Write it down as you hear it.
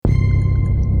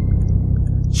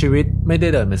ชีวิตไม่ได้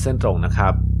เดินเป็นเส้นตรงนะครั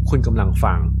บคุณกำลัง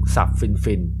ฟังสับ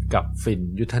ฟินกับฟิน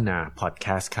ยุทธนาพอดแค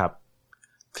สต์ครับ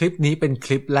คลิปนี้เป็นค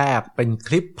ลิปแรกเป็นค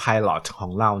ลิป Pilot ขอ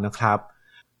งเรานะครับ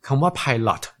คำว่า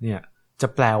Pilot เนี่ยจะ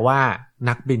แปลว่า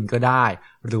นักบินก็ได้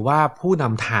หรือว่าผู้น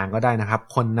ำทางก็ได้นะครับ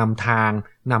คนนำทาง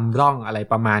นำร่องอะไร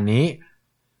ประมาณนี้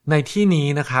ในที่นี้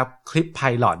นะครับคลิป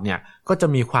Pilot เนี่ยก็จะ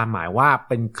มีความหมายว่าเ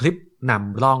ป็นคลิปน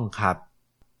ำร่องครับ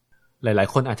หลาย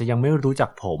ๆคนอาจจะยังไม่รู้จั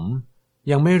กผม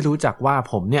ยังไม่รู้จักว่า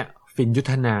ผมเนี่ยฟินยุท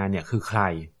ธนาเนี่ยคือใคร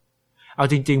เอา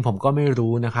จริงๆผมก็ไม่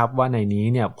รู้นะครับว่าในนี้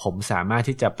เนี่ยผมสามารถ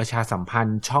ที่จะประชาสัมพัน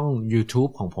ธ์ช่อง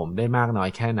YouTube ของผมได้มากน้อย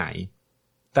แค่ไหน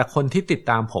แต่คนที่ติด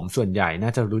ตามผมส่วนใหญ่น่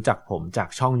าจะรู้จักผมจาก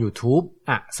ช่อง YouTube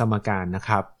อะสมการนะค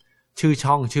รับชื่อ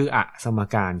ช่องชื่ออะสม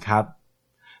การครับ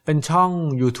เป็นช่อง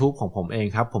YouTube ของผมเอง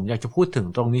ครับผมอยากจะพูดถึง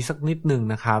ตรงนี้สักนิดนึง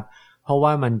นะครับเพราะว่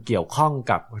ามันเกี่ยวข้อง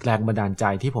กับแรงบันดาลใจ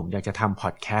ที่ผมอยากจะทำพอ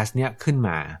ดแคสต์เนี่ยขึ้น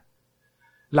มา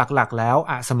หลักๆแล้ว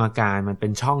อะสมการมันเป็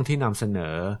นช่องที่นำเสน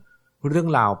อเรื่อง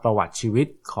ราวประวัติชีวิต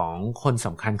ของคนส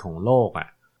ำคัญของโลก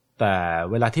แต่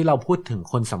เวลาที่เราพูดถึง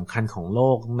คนสำคัญของโล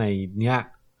กในเนี้ย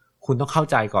คุณต้องเข้า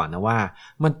ใจก่อนนะว่า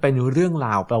มันเป็นเรื่องร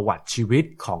าวประวัติชีวิต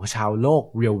ของชาวโลก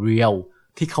เรียว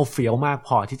ๆที่เขาเฟี้ยวมากพ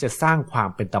อที่จะสร้างความ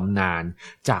เป็นตำนาน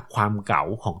จากความเก๋า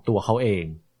ของตัวเขาเอง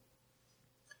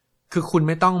คือคุณไ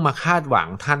ม่ต้องมาคาดหวัง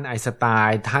ท่านไอน์สไต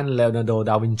น์ท่านเลโอนาร์โด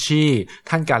ดาวินชี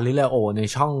ท่านกาลิเลโอใน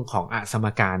ช่องของอะสม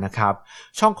การนะครับ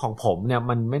ช่องของผมเนี่ย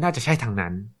มันไม่น่าจะใช่ทาง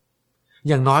นั้น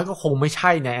อย่างน้อยก็คงไม่ใ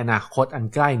ช่ในอนาคตอัน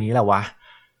ใกล้นี้แหละวะ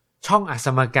ช่องอะส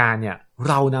มการเนี่ย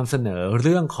เรานำเสนอเ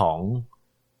รื่องของ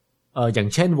อย่าง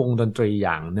เช่นวงดนตรีอ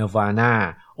ย่าง Nirvana,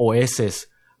 Oasis,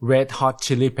 Red Hot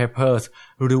Chili Peppers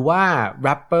หรือว่าแร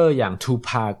ปเปอร์อย่าง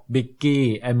Tupac, Biggie,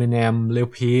 Eminem, Lil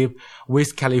Peep, Wiz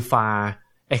Khalifa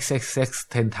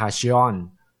XXXTentacion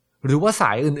หรือว่าส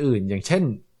ายอื่นๆอย่างเช่น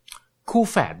คู่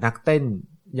แฝดนักเต้น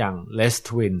อย่าง Les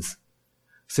Twins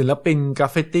ศิลปินกรา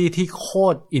ฟฟิตี้ที่โค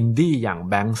ตรอินดี้อย่าง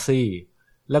Banksy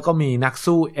แล้วก็มีนัก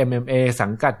สู้ MMA สั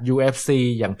งกัด UFC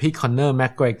อย่างพี่ Conor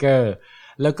McGregor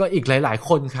แล้วก็อีกหลายๆ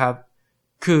คนครับ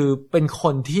คือเป็นค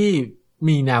นที่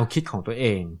มีแนวคิดของตัวเอ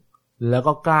งแล้ว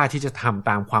ก็กล้าที่จะทำ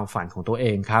ตามความฝันของตัวเอ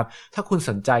งครับถ้าคุณส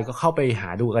นใจก็เข้าไปหา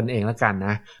ดูกันเองแล้วกันน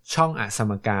ะช่องอะส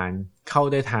มการเข้า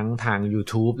ได้ทั้งทาง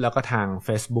YouTube แล้วก็ทาง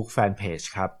Facebook Fanpage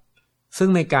ครับซึ่ง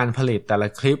ในการผลิตแต่ละ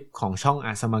คลิปของช่องอ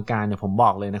ะสมการเนี่ยผมบ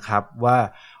อกเลยนะครับว่า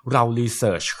เรารีเ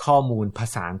สิร์ชข้อมูลภา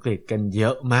ษาอังกฤษกันเยอ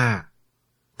ะมาก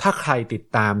ถ้าใครติด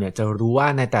ตามเนี่ยจะรู้ว่า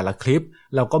ในแต่ละคลิป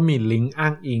เราก็มีลิงก์อ้า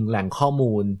งอิงแหล่งข้อ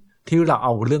มูลที่เราเอ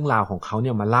าเรื่องราวของเขาเ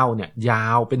นี่ยมาเล่าเนี่ยยา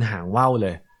วเป็นหางว่าวเล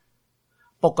ย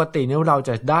ปกติเนี่ยเราจ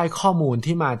ะได้ข้อมูล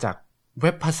ที่มาจากเ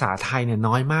ว็บภาษาไทยเนี่ย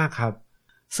น้อยมากครับ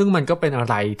ซึ่งมันก็เป็นอะ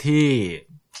ไรที่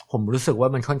ผมรู้สึกว่า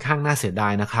มันค่อนข้างน่าเสียดา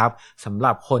ยนะครับสำห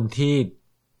รับคนที่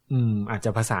อาจจ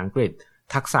ะภาษาอังกฤษ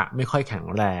ทักษะไม่ค่อยแข็ง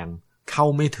แรงเข้า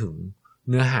ไม่ถึง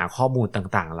เนื้อหาข้อมูล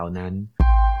ต่างๆเหล่านั้น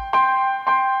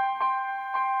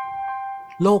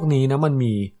โลกนี้นะมัน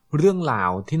มีเรื่องรา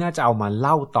วที่น่าจะเอามาเ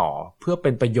ล่าต่อเพื่อเป็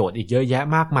นประโยชน์อีกเยอะแยะ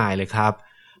มากมายเลยครับ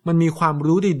มันมีความ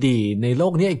รู้ดีๆในโล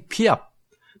กนี้อีกเพียบ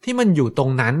ที่มันอยู่ตร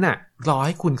งนั้นน่ะรอใ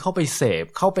ห้คุณเข้าไปเสพ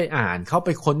เข้าไปอ่านเข้าไป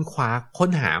ค้นคว้าค้น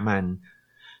หามัน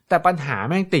แต่ปัญหา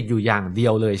แม่งติดอยู่อย่างเดี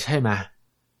ยวเลยใช่ไหม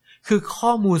คือข้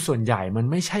อมูลส่วนใหญ่มัน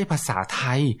ไม่ใช่ภาษาไท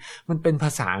ยมันเป็นภ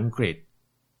าษาอังกฤษ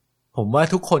ผมว่า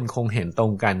ทุกคนคงเห็นตร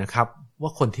งกันนะครับว่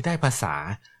าคนที่ได้ภาษา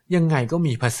ยังไงก็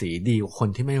มีภาษีดีกว่าคน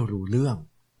ที่ไม่รู้เรื่อง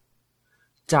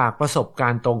จากประสบกา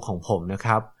รณ์ตรงของผมนะค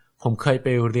รับผมเคยไป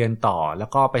เรียนต่อแล้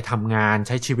วก็ไปทำงานใ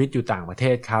ช้ชีวิตอยู่ต่างประเท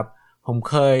ศครับผม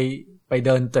เคยไปเ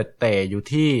ดินเตะอยู่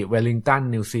ที่เวลลิงตัน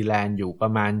นิวซีแลนด์อยู่ปร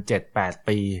ะมาณ 7-8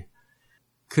 ปี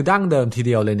คือดั้งเดิมทีเ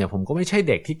ดียวเลยเนี่ยผมก็ไม่ใช่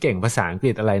เด็กที่เก่งภาษาอังก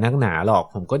ฤษอะไรนักหนาหรอก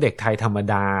ผมก็เด็กไทยธรรม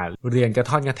ดาเรียนกระ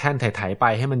ท่อนกระแท่นไถๆไป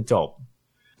ให้มันจบ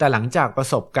แต่หลังจากประ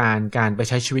สบการณ์การไป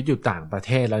ใช้ชีวิตอยู่ต่างประเ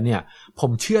ทศแล้วเนี่ยผ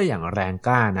มเชื่ออย่างแรงก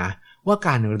ล้านะว่าก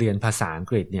ารเรียนภาษาอัง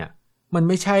กฤษเนี่ยมัน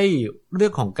ไม่ใช่เรื่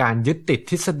องของการยึดติด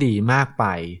ทฤษฎีมากไป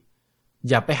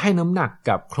อย่าไปให้น้ำหนัก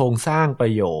กับโครงสร้างปร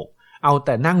ะโยคเอาแ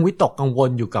ต่นั่งวิตกกังวล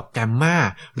อยู่กับแกรมม่า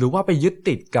หรือว่าไปยึด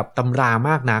ติดกับตำรา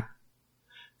มากนัก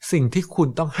สิ่งที่คุณ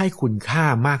ต้องให้คุณค่า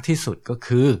มากที่สุดก็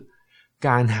คือก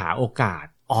ารหาโอกาส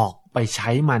ออกไปใช้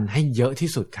มันให้เยอะที่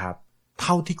สุดครับเ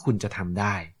ท่าที่คุณจะทำไ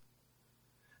ด้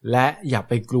และอย่า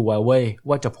ไปกลัวเว้ย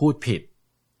ว่าจะพูดผิด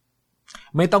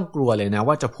ไม่ต้องกลัวเลยนะ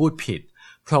ว่าจะพูดผิด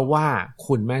เพราะว่า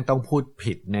คุณแม่งต้องพูด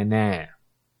ผิดแน่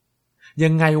ๆยั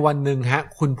งไงวันหนึ่ง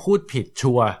คุณพูดผิด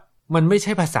ชัวร์มันไม่ใ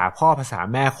ช่ภาษาพ่อภาษา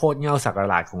แม่โคตรเง่าสัก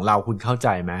หลาดของเราคุณเข้าใจ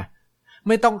ไหมไ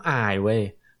ม่ต้องอายเว้ย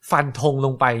ฟันธงล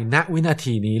งไปณวินา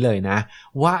ทีนี้เลยนะ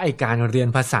ว่าไอการเรียน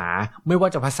ภาษาไม่ว่า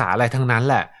จะภาษาอะไรทั้งนั้น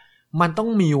แหละมันต้อง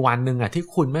มีวันหนึ่งที่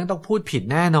คุณแม่งต้องพูดผิด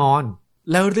แน่นอน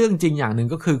แล้วเรื่องจริงอย่างหนึ่ง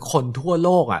ก็คือคนทั่วโล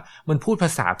กมันพูดภา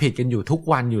ษาผิดกันอยู่ทุก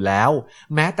วันอยู่แล้ว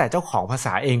แม้แต่เจ้าของภาษ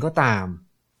าเองก็ตาม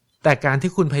แต่การ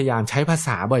ที่คุณพยายามใช้ภาษ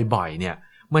าบ่อยๆเนี่ย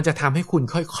มันจะทำให้คุณ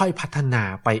ค่อยๆพัฒนา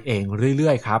ไปเองเรื่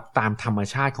อยๆครับตามธรรม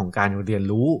ชาติของการเรียน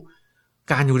รู้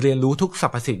ทุกสร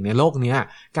รพสิ่งในโลกนี้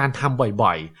การทำบ่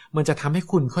อยๆมันจะทำให้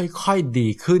คุณค่อยๆดี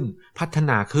ขึ้นพัฒ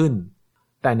นาขึ้น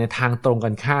แต่ในทางตรงกั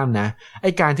นข้ามนะไ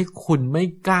อ้การที่คุณไม่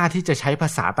กล้าที่จะใช้ภา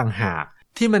ษาต่างหาก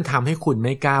ที่มันทำให้คุณไ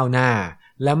ม่ก้าวหน้า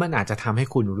แล้วมันอาจจะทำให้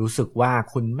คุณรู้สึกว่า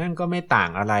คุณแม่งก็ไม่ต่าง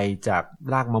อะไรจาก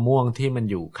รากมะม่วงที่มัน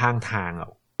อยู่ข้างทาง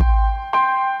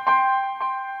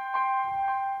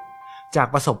จาก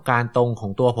ประสบการณ์ตรงขอ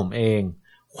งตัวผมเอง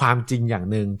ความจริงอย่าง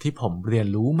หนึ่งที่ผมเรียน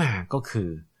รู้มาก็คือ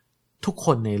ทุกค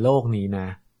นในโลกนี้นะ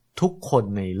ทุกคน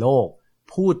ในโลก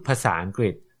พูดภาษาอังกฤ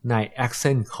ษใน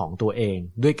accent ของตัวเอง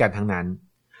ด้วยกันทั้งนั้น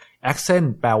accent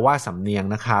แปลว่าสำเนียง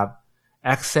นะครับ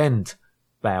accent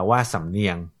แปลว่าสำเนี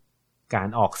ยงการ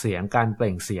ออกเสียงการเป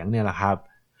ล่งเสียงเนี่ยแหละครับ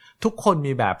ทุกคน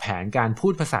มีแบบแผนการพู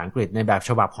ดภาษาอังกฤษในแบบฉ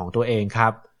บับของตัวเองครั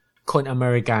บคนอเม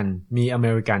ริกันมี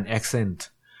American accent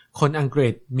คนอังกฤ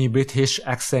ษมี British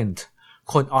accent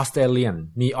คนออสเตรเลียน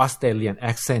มี Australian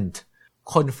accent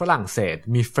คนฝรั่งเศส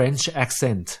มี French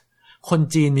accent คน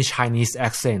จีนมี Chinese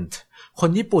accent คน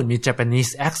ญี่ปุ่นมี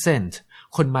Japanese accent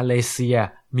คนมาเลเซีย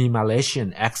มี Malaysian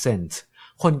accent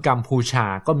คนกัมพูชา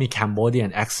ก็มี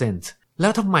Cambodian accent แล้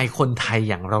วทำไมคนไทย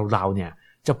อย่างเราเนี่ย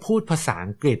จะพูดภาษา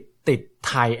อังกฤษติด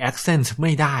ไทย accent ไ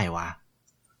ม่ได้วะ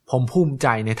ผมภูมิใจ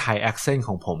ในไทย accent ข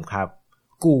องผมครับ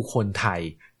กูคนไทย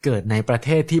เกิดในประเท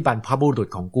ศที่บรรพบุรุษ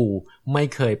ของกูไม่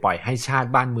เคยปล่อยให้ชาติ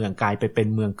บ้านเมืองกลายไปเป็น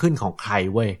เมืองขึ้นของใคร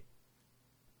เว้ย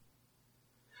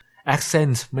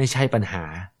accent ไม่ใช่ปัญหา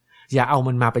อย่าเอา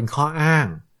มันมาเป็นข้ออ้าง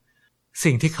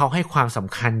สิ่งที่เขาให้ความส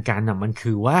ำคัญกันมัน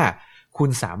คือว่าคุณ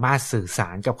สามารถสื่อสา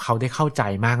รกับเขาได้เข้าใจ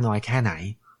มากน้อยแค่ไหน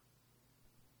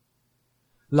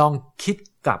ลองคิด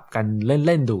กลับกันเ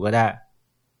ล่นๆดูก็ได้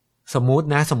สมมุ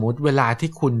ติเวลาที่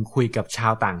คุณคุยกับชา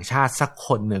วต่างชาติสักค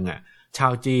นหนึ่งชา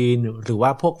วจีนหรือว่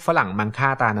าพวกฝรั่งมังค่า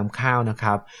ตาน้ำข้าวนะค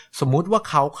รับสมมุติว่า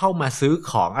เขาเข้ามาซื้อ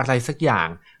ของอะไรสักอย่าง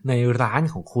ในร้าน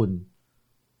ของคุณ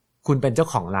เป็นเจ้า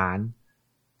ของร้าน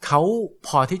เขาพ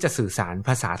อที่จะสื่อสารภ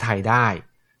าษาไทยได้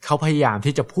เขาพยายาม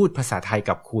ที่จะพูดภาษาไทย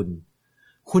กับ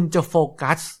คุณจะโฟ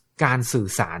กัสการสื่อ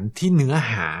สารที่เนื้อ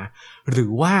หาหรื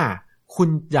อว่าคุณ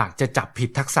อยากจะจับผิด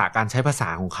ทักษะการใช้ภาษา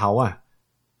ของเขา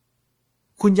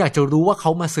คุณอยากจะรู้ว่าเข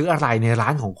ามาซื้ออะไรในร้า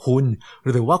นของคุณ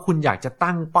หรือว่าคุณอยากจะ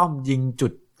ตั้งป้อมยิงจุ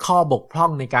ดข้อบกพร่อ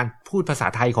งในการพูดภาษา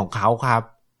ไทยของเขาครับ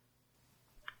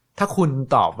ถ้าคุณ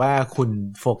ตอบว่าคุณ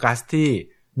โฟกัสที่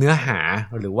เนื้อหา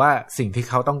หรือว่าสิ่งที่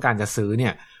เขาต้องการจะซื้อเนี่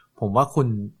ยผมว่าคุณ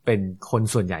เป็นคน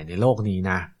ส่วนใหญ่ในโลกนี้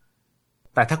นะ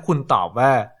แต่ถ้าคุณตอบว่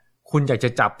าคุณอยากจะ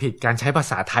จับผิดการใช้ภา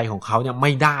ษาไทยของเขาเนี่ยไ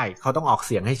ม่ได้เขาต้องออกเ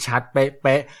สียงให้ชัดเ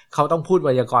ป๊ะๆเขาต้องพูดไว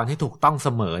ยากรณ์ให้ถูกต้องเส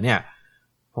มอเนี่ย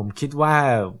ผมคิดว่า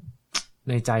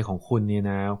ในใจของคุณเนี่ย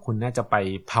นะคุณน่าจะไป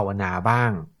ภาวนาบ้า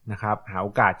งนะครับหาโอ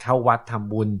กาสเข้าวัดท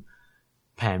ำบุญ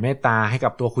แผ่เมตตาให้กั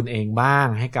บตัวคุณเองบ้าง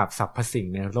ให้กับสรรพสิ่ง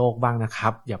ในโลกบ้างนะครั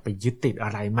บอย่าไปยึดติดอะ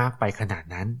ไรมากไปขนาด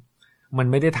นั้นมัน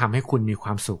ไม่ได้ทำให้คุณมีคว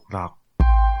ามสุขหรอก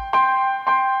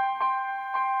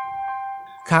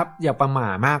ครับอย่าประหม่า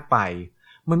มากไป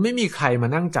มันไม่มีใครมา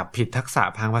นั่งจับผิดทักษะ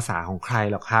ทางภาษาของใคร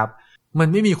หรอกครับมัน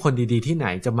ไม่มีคนดีๆที่ไหน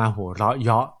จะมาหัวเราะเย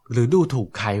าะหรือดูถูก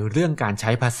ใครเรื่องการใ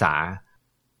ช้ภาษา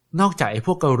นอกจากไอ้พ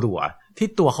วกกระหรั่วที่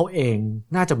ตัวเขาเอง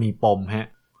น่าจะมีปม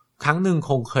ครั้งหนึ่ง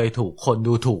คงเคยถูกคน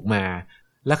ดูถูกมา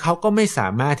และเขาก็ไม่สา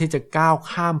มารถที่จะก้าว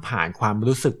ข้ามผ่านความ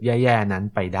รู้สึกแย่ๆนั้น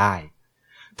ไปได้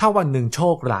ถ้าวันหนึ่งโช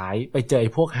คร้ายไปเจอไอ้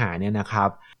พวกหาเนี่ยนะครับ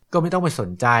ก็ไม่ต้องไปสน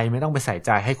ใจไม่ต้องไปใส่ใ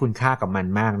จให้คุณค่ากับมัน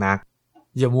มากนัก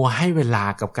อย่ามัวให้เวลา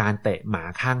กับการเตะหมา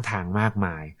ข้างทางมากม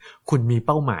ายคุณมีเ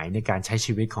ป้าหมายในการใช้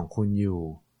ชีวิตของคุณอยู่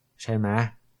ใช่ไหม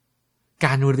ก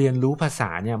ารเรียนรู้ภาษา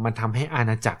เนี่ยมันทำให้อา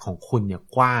ณาจักรของคุณเนี่ย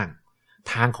กว้าง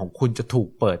ทางของคุณจะถูก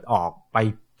เปิดออกไป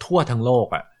ทั่วทั้งโลก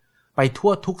ไปทั่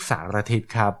วทุกสารทิศ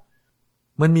ครับ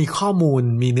มันมีข้อมูล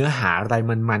มีเนื้อหาอะไร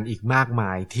มันอีกมากม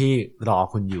ายที่รอ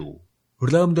คุณอยู่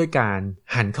เริ่มด้วยการ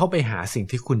หันเข้าไปหาสิ่ง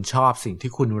ที่คุณชอบสิ่ง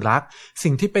ที่คุณรัก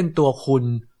สิ่งที่เป็นตัวคุณ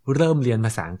เริ่มเรียนภ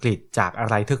าษาอังกฤษจากอะ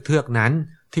ไรเทือกๆนั้น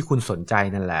ที่คุณสนใจ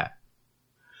นั่นแหละ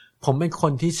ผมเป็นค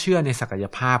นที่เชื่อในศักย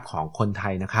ภาพของคนไท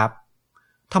ยนะครับ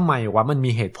ทำไมวะมัน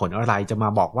มีเหตุผลอะไรจะมา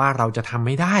บอกว่าเราจะทำไ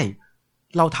ม่ได้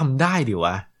เราทำได้ดิว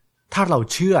ะถ้าเรา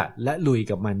เชื่อและลุย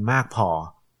กับมันมากพอ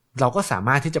เราก็สาม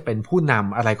ารถที่จะเป็นผู้น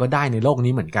ำอะไรก็ได้ในโลก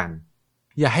นี้เหมือนกัน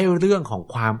อย่าให้เรื่องของ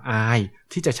ความอาย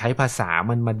ที่จะใช้ภาษา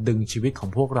มันมาดึงชีวิตของ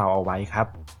พวกเราเอาไว้ครับ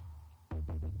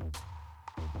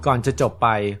ก่อนจะจบไป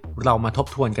เรามาทบ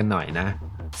ทวนกันหน่อยนะ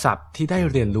ศัพท์ที่ได้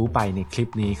เรียนรู้ไปในคลิ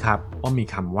ปนี้ครับว่ามี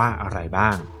คำว่าอะไรบ้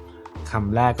างค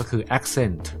ำแรกก็คือ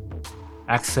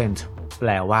accent แปล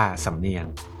ว่าสำเนียง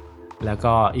แล้ว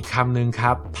ก็อีกคำหนึ่งค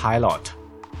รับ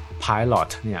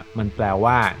pilot เนี่ยมันแปล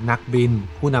ว่านักบิน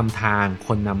ผู้นำทางค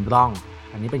นนำร่อง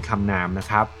อันนี้เป็นคำนามนะ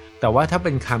ครับแต่ว่าถ้าเ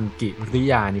ป็นคำกริ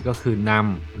ยานี่ก็คือน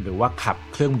ำหรือว่าขับ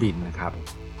เครื่องบินนะครับ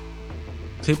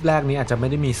คลิปแรกนี้อาจจะไม่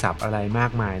ได้มีศัพท์อะไรมา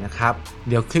กมายนะครับ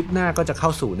เดี๋ยวคลิปหน้าก็จะเข้า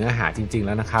สู่เนื้อหาจริงๆแ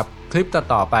ล้วนะครับคลิป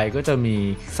ต่อๆไปก็จะมี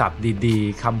ศัพท์ดี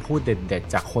ๆคำพูดเด็ด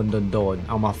ๆจากคนโดนๆ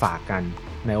เอามาฝากกัน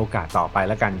ในโอกาสต่อไป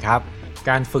แล้วกันครับ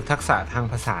การฝึกทักษะทาง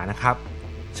ภาษานะครับ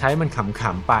ใช้มันข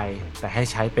ำๆไปแต่ให้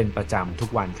ใช้เป็นประจำทุก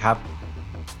วันครับ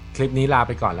คลิปนี้ลาไ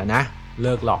ปก่อนแล้วนะเ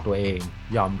ลิกหลอกตัวเอง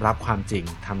ยอมรับความจริง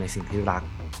ทำในสิ่งที่รัก